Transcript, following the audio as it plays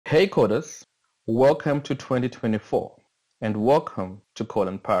Hey coders, welcome to 2024 and welcome to Code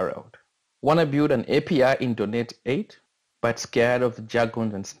Unparalleled. Want to build an API in .NET 8 but scared of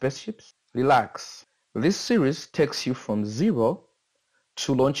jargons and spaceships? Relax. This series takes you from zero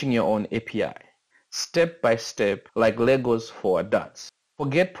to launching your own API, step by step like Legos for adults.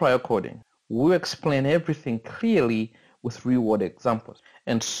 Forget prior coding. We'll explain everything clearly with real-world examples,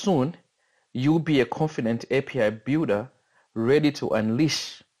 and soon you'll be a confident API builder ready to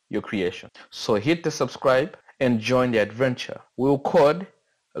unleash your creation. So hit the subscribe and join the adventure. We'll code,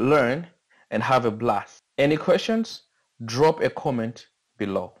 learn, and have a blast. Any questions? Drop a comment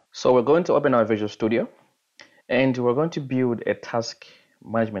below. So we're going to open our Visual Studio and we're going to build a task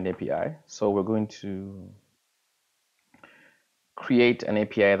management API. So we're going to create an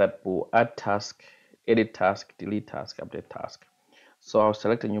API that will add task, edit task, delete task, update task. So I'll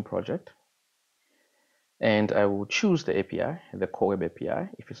select a new project and I will choose the API, the core web API.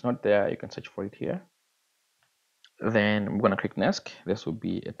 If it's not there, you can search for it here. Then I'm going to click next. This will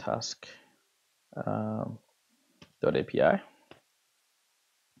be a task .api.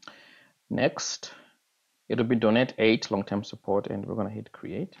 Next, it will be .NET 8 long-term support, and we're going to hit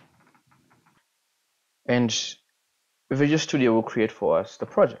create. And Visual Studio will create for us the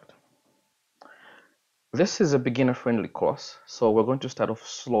project. This is a beginner-friendly course, so we're going to start off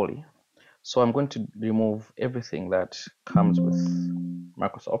slowly. So I'm going to remove everything that comes with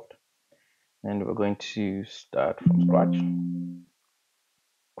Microsoft, and we're going to start from scratch.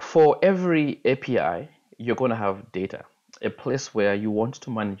 For every API, you're going to have data, a place where you want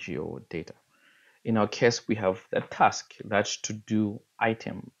to manage your data. In our case, we have the task, that's to do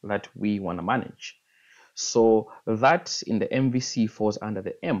item that we want to manage. So that in the MVC falls under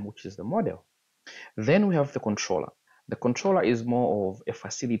the M, which is the model. Then we have the controller. The controller is more of a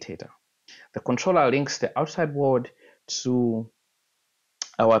facilitator. The controller links the outside world to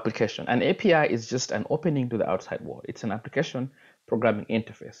our application. An API is just an opening to the outside world. It's an application programming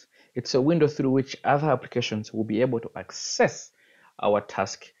interface. It's a window through which other applications will be able to access our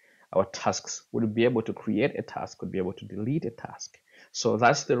task. Our tasks would be able to create a task, would be able to delete a task. So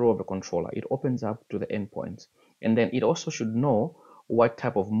that's the role of the controller. It opens up to the endpoints. And then it also should know what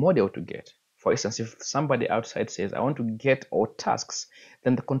type of model to get. For instance, if somebody outside says, I want to get all tasks,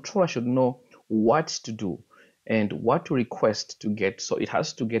 then the controller should know what to do and what to request to get. So it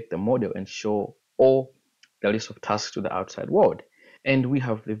has to get the model and show all the list of tasks to the outside world. And we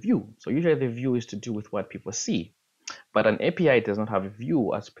have the view. So usually the view is to do with what people see. But an API does not have a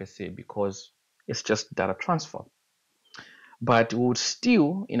view as per se because it's just data transfer. But would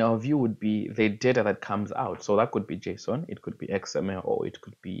still, in our view, would be the data that comes out. So that could be JSON, it could be XML, or it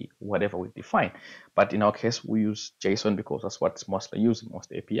could be whatever we define. But in our case, we use JSON because that's what's mostly used in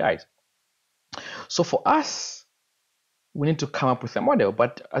most APIs. So for us, we need to come up with a model.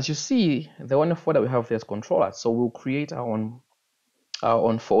 But as you see, the only folder we have there is controller. So we'll create our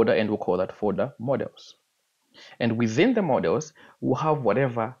own folder and we'll call that folder models. And within the models, we'll have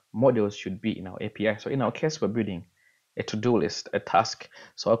whatever models should be in our API. So in our case, we're building a to-do list, a task.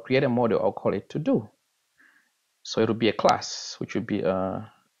 So I'll create a model, I'll call it to-do. So it'll be a class, which would be a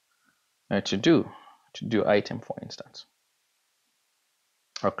to-do item, for instance.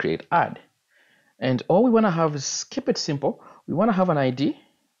 I'll create add. And all we want to have is, keep it simple. We want to have an ID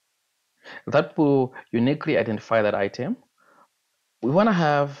that will uniquely identify that item. We want to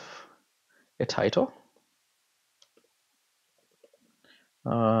have a title.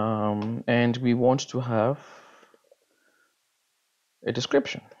 And we want to have a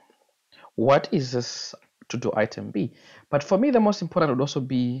description. What is this to-do item be? But for me, the most important would also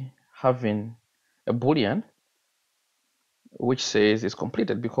be having a Boolean which says it's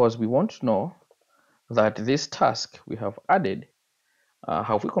completed, because we want to know that this task we have added,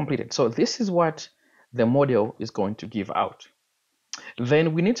 have we completed. So this is what the model is going to give out.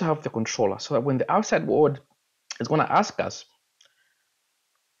 Then we need to have the controller so that when the outside world is going to ask us,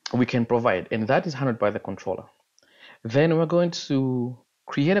 we can provide, and that is handled by the controller. Then we're going to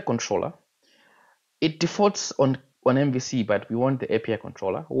create a controller. It defaults on MVC, but we want the API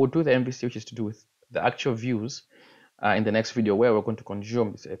controller. We'll do the MVC, which is to do with the actual views in the next video, where we're going to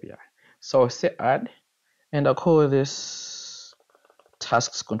consume this API. So I'll say add, and I'll call this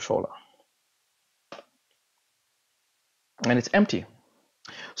tasks controller. And it's empty.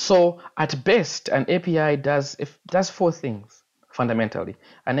 So at best, an API does four things fundamentally.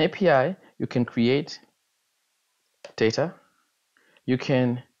 An API, you can create data, you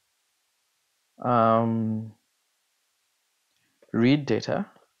can read data,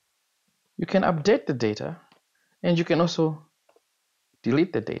 you can update the data, and you can also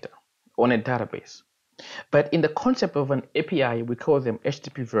delete the data on a database. But in the concept of an API, we call them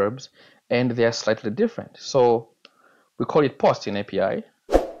HTTP verbs, and they are slightly different. So we call it post in API.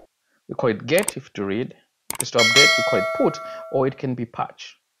 We call it get if to read. If it's to update, we call it put, or it can be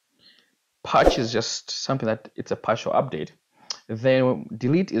patch. Patch is just something that it's a partial update. Then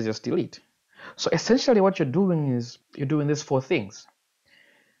delete is just delete. So essentially what you're doing is you're doing these four things.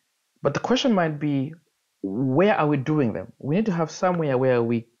 But the question might be, where are we doing them? We need to have somewhere where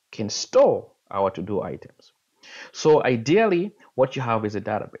we can store our to-do items. So ideally, what you have is a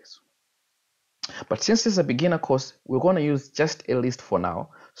database. But since this is a beginner course, we're going to use just a list for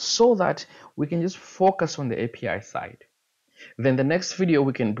now so that we can just focus on the API side. Then the next video,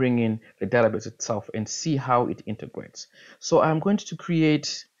 we can bring in the database itself and see how it integrates. So I'm going to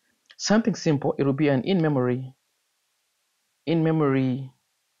create something simple. It will be an in-memory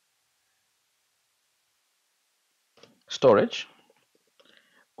storage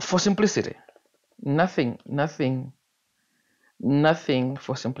for simplicity. Nothing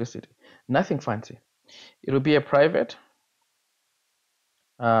for simplicity. Nothing fancy. It will be a private,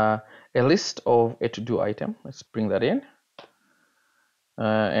 a list of a to-do item. Let's bring that in.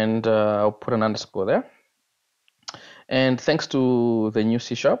 And I'll put an underscore there. And thanks to the new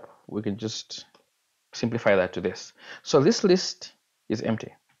C#, we can just simplify that to this. So this list is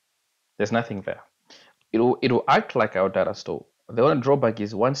empty. There's nothing there. It'll act like our data store. The only drawback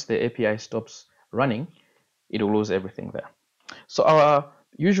is once the API stops running, it will lose everything there. So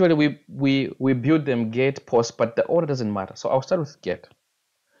usually we build them get, post, but the order doesn't matter. So I'll start with get.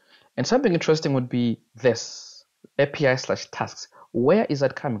 And something interesting would be this API/tasks. Where is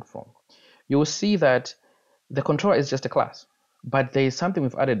that coming from? You will see that the controller is just a class, but there is something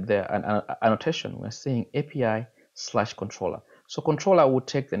we've added there, an annotation. We're saying API/controller. So controller will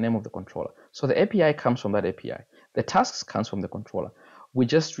take the name of the controller. So the API comes from that API. The tasks comes from the controller. We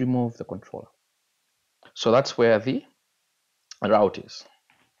just remove the controller. So that's where the route is.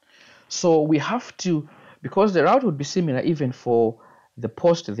 So we have to, because the route would be similar even for the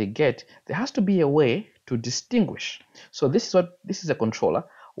post they get, there has to be a way to distinguish. So this is a controller.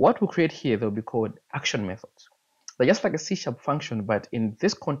 What we create here, they'll be called action methods. They're just like a C# function, but in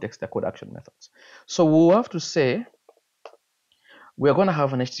this context, they're called action methods. So we'll have to say we're going to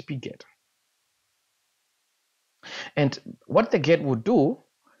have an HTTP get. And what the get will do,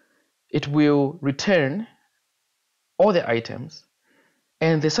 it will return all the items.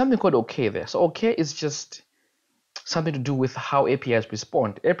 And there's something called OK there. So OK is just something to do with how APIs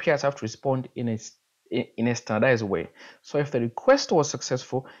respond. APIs have to respond in a standardized way. So if the request was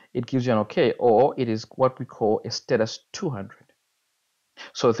successful, it gives you an OK, or it is what we call a status 200.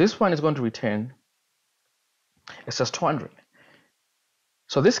 So this one is going to return a status 200.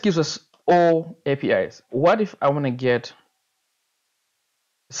 So this gives us all APIs. What if I want to get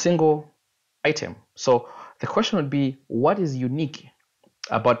a single item? So the question would be, what is unique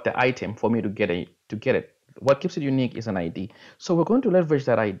about the item for me to get it? What keeps it unique is an ID. So we're going to leverage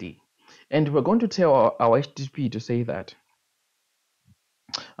that ID, and we're going to tell our HTTP to say that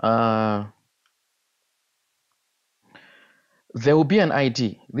there will be an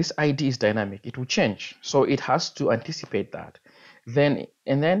ID. This ID is dynamic. It will change. So it has to anticipate that. And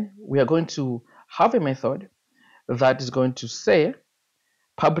then we are going to have a method that is going to say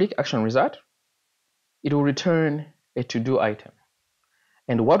public action result. It will return a to-do item.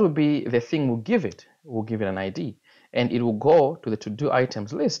 And what will be the thing we'll give it? We'll give it an ID. And it will go to the to-do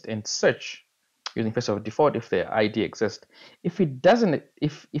items list and search using first of default if the ID exists. If it doesn't,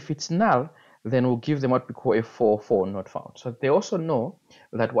 if it's null, then we'll give them what we call a 404 not found. So they also know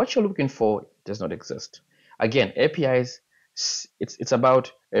that what you're looking for does not exist. Again, APIs, it's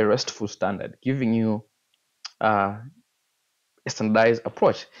about a RESTful standard, giving you a standardized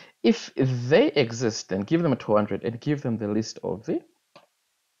approach. If they exist, then give them a 200 and give them the list of the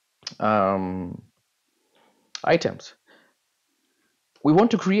items we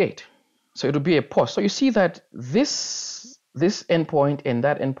want to create. So it will be a post. So you see that this endpoint and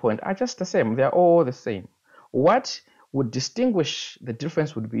that endpoint are just the same. They are all the same. What would distinguish the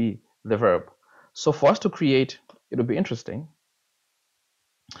difference would be the verb. So for us to create, it will be interesting.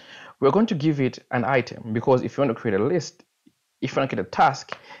 We're going to give it an item, because if you want to create a list, if you want to create a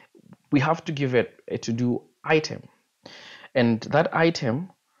task, we have to give it a to-do item. And that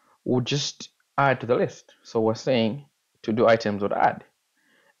item will just add to the list. So we're saying to-do items would add.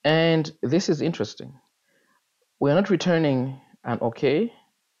 And this is interesting. We're not returning an OK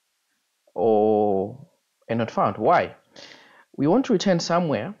or a not found. Why? We want to return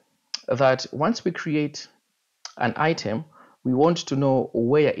somewhere that once we create an item, we want to know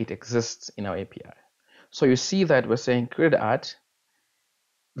where it exists in our API. So you see that we're saying create at,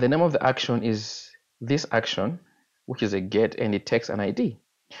 the name of the action is this action, which is a get, and it takes an ID.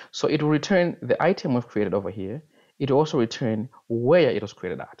 So it will return the item we've created over here. It will also return where it was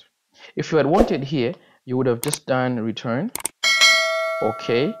created at. If you had wanted here, you would have just done return,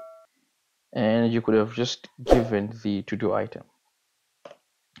 okay, and you could have just given the to-do item.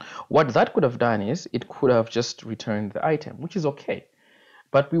 What that could have done is it could have just returned the item, which is okay.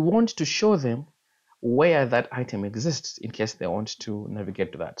 But we want to show them where that item exists in case they want to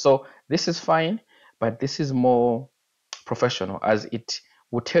navigate to that. So this is fine, but this is more professional as it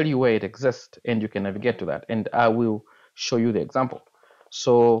will tell you where it exists and you can navigate to that. And I will show you the example.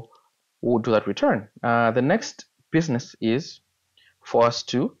 So we'll do that return. The next business is for us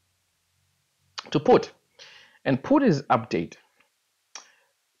to put. And put is update.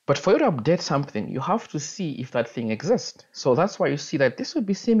 But for you to update something, you have to see if that thing exists. So that's why you see that this would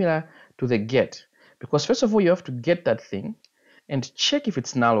be similar to the get. Because first of all, you have to get that thing and check if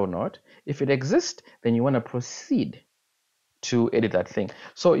it's null or not. If it exists, then you want to proceed to edit that thing.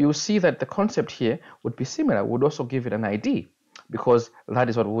 So you see that the concept here would be similar. We'd also give it an ID because that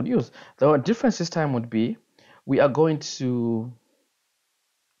is what we would use. The difference this time would be we are going to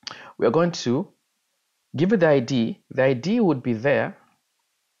give it the ID. The ID would be there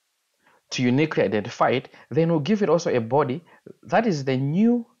to uniquely identify it. Then we'll give it also a body. That is the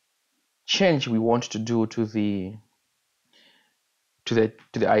new change we want to do to the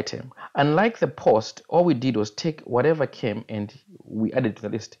item. Unlike the post, all we did was take whatever came and we added to the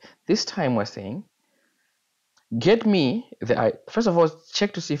list. This time we're saying, get me the first of all,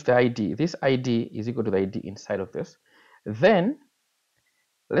 check to see if the ID, this ID is equal to the ID inside of this. Then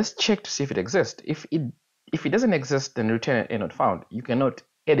let's check to see if it exists. If it doesn't exist, then return a not found. You cannot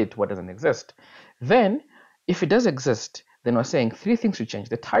edit what doesn't exist. Then if it does exist, then we're saying three things should change.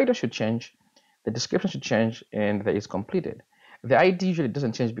 The title should change, the description should change, and the is completed. The ID usually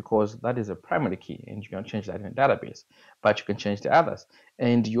doesn't change because that is a primary key and you can change that in a database, but you can change the others.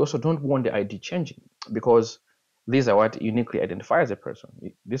 And you also don't want the ID changing because these are what uniquely identifies a person.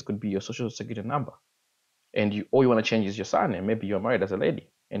 This could be your social security number, and all you want to change is your surname. Maybe you're married as a lady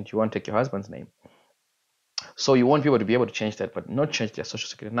and you want to take your husband's name. So you want people to be able to change that, but not change their social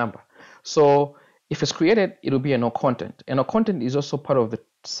security number. So if it's created, it will be a no content. And no content is also part of the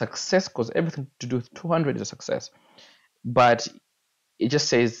success because everything to do with 200 is a success. But it just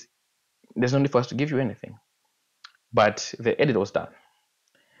says there's no need for us to give you anything. But the edit was done.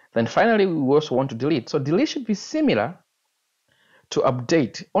 Then finally, we also want to delete. So delete should be similar to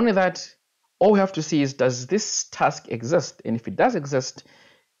update, only that all we have to see is, does this task exist? And if it does exist,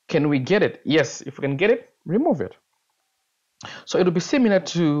 can we get it? Yes, if we can get it, remove it. So it will be similar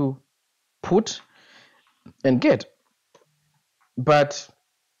to put and get. But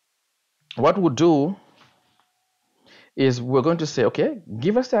what we'll do is we're going to say, okay,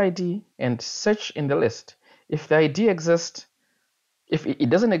 give us the ID and search in the list. If the ID exists, if it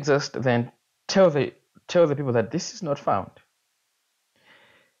doesn't exist, then tell the people that this is not found.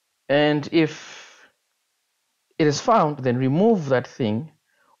 And if it is found, then remove that thing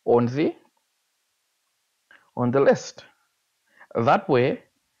on the list. That way,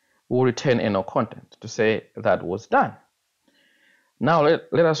 we'll return a no content to say that was done. Now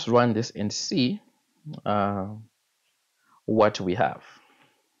let us run this and see what we have.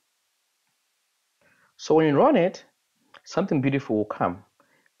 So when you run it, something beautiful will come.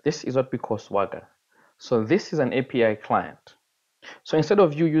 This is what we call Swagger. So this is an API client. So instead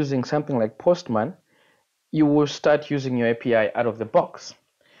of you using something like Postman, you will start using your API out of the box.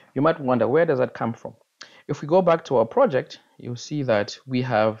 You might wonder, where does that come from? If we go back to our project, you'll see that we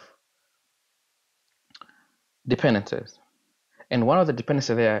have dependencies. And one of the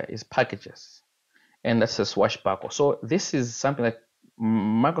dependencies there is packages. And that's a swashbuckle. So this is something that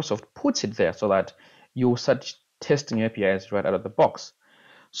Microsoft puts it there so that you start testing APIs right out of the box.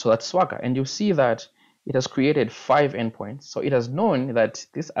 So that's Swagger. And you see that it has created 5 endpoints. So it has known that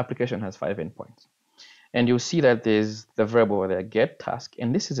this application has 5 endpoints. And you'll see that there's the verb over there, get task.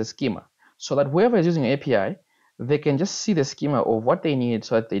 And this is a schema. So that whoever is using an API, they can just see the schema of what they need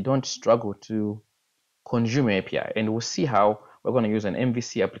so that they don't struggle to consume an API. And we'll see how we're going to use an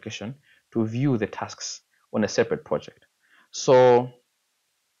MVC application to view the tasks on a separate project. So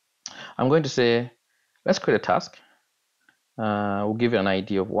I'm going to say, let's create a task. We'll give it an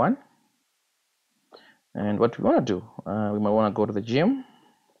ID of 1. And what we want to do, we might want to go to the gym.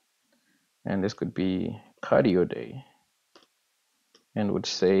 And this could be cardio day. And would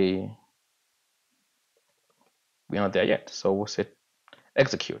say, we're not there yet. So we'll say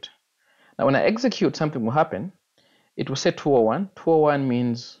execute. Now when I execute, something will happen. It will say 201. 201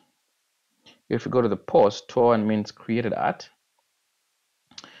 means, if you go to the post, 201 means created at.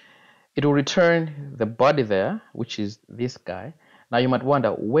 it will return the body there, which is this guy. Now you might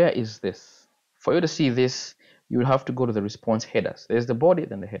wonder, where is this? For you to see this, you will have to go to the response headers. There's the body,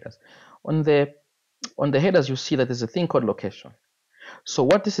 then the headers. On the headers, you see that there's a thing called location. So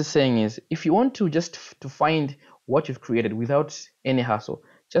what this is saying is, if you want to just to find what you've created without any hassle,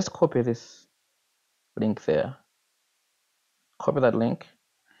 just copy this link there. Copy that link,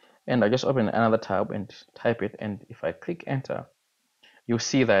 and I just open another tab and type it. And if I click enter, you'll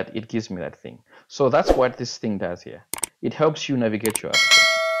see that it gives me that thing. So that's what this thing does here. It helps you navigate your application.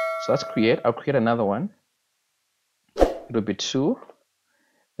 So let's create. I'll create another one. It will be 2.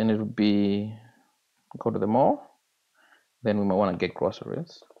 Then it will be go to the mall. Then we might want to get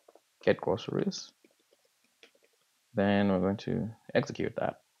groceries. Get groceries. Then we're going to execute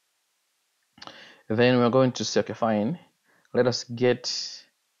that. Then we're going to say, okay, fine. Let us get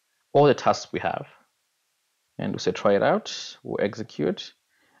all the tasks we have. And we'll say try it out. We'll execute.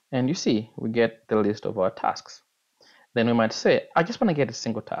 And you see, we get the list of our tasks. Then we might say, I just want to get a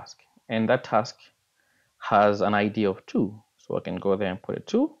single task. And that task has an ID of 2. So I can go there and put a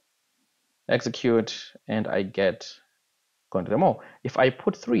 2, execute, and I get going to the mall. If I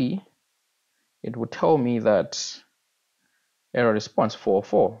put 3, it would tell me that error response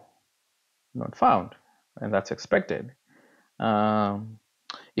 404, not found. And that's expected.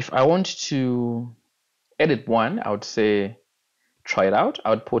 If I want to edit 1, I would say try it out.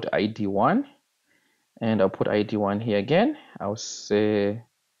 I would put ID 1. And I'll put ID 1 here again. I'll say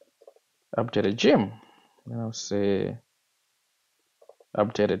updated gym. And I'll say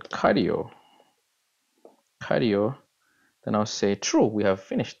updated cardio. Then I'll say true. We have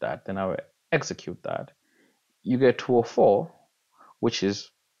finished that. Then I'll execute that. You get 204, which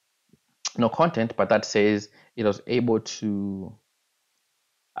is no content, but that says it was able to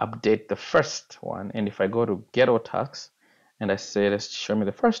update the first one. And if I go to get all tasks and I say, let's show me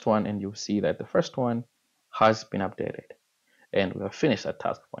the first one, and you'll see that the first one has been updated. And we have finished that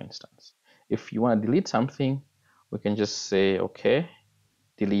task, for instance. If you want to delete something, we can just say, okay,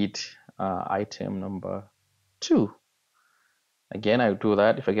 delete item number 2. Again, I do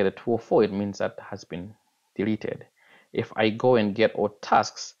that. If I get a 204, it means that has been deleted. If I go and get all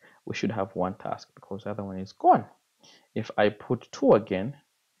tasks, we should have 1 task because the other one is gone. If I put 2 again,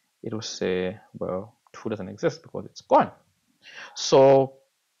 it will say, well, 2 doesn't exist because it's gone. So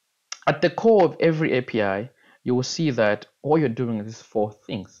at the core of every API, you will see that all you're doing is these 4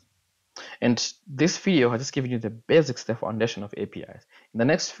 things. And this video has just given you the basics, the foundation of APIs. In the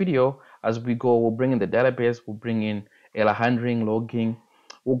next video, as we go, we'll bring in the database, we'll bring in error handling, logging.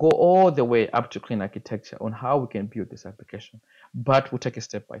 We'll go all the way up to clean architecture on how we can build this application. But we'll take it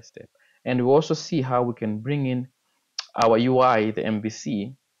step by step. And we'll also see how we can bring in our UI, the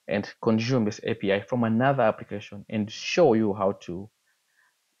MVC, and consume this API from another application and show you how to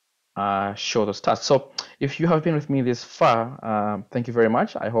show those tasks. So if you have been with me this far, thank you very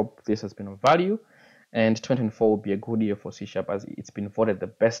much. I hope this has been of value, and 2024 will be a good year for C# as it's been voted the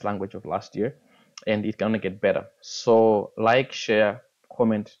best language of last year, and it can only get better. So like, share,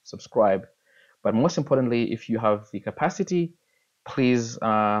 comment, subscribe, but most importantly, if you have the capacity, please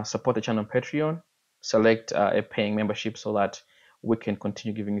support the channel on Patreon. Select a paying membership so that we can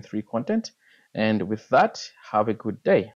continue giving you free content. And with that, have a good day.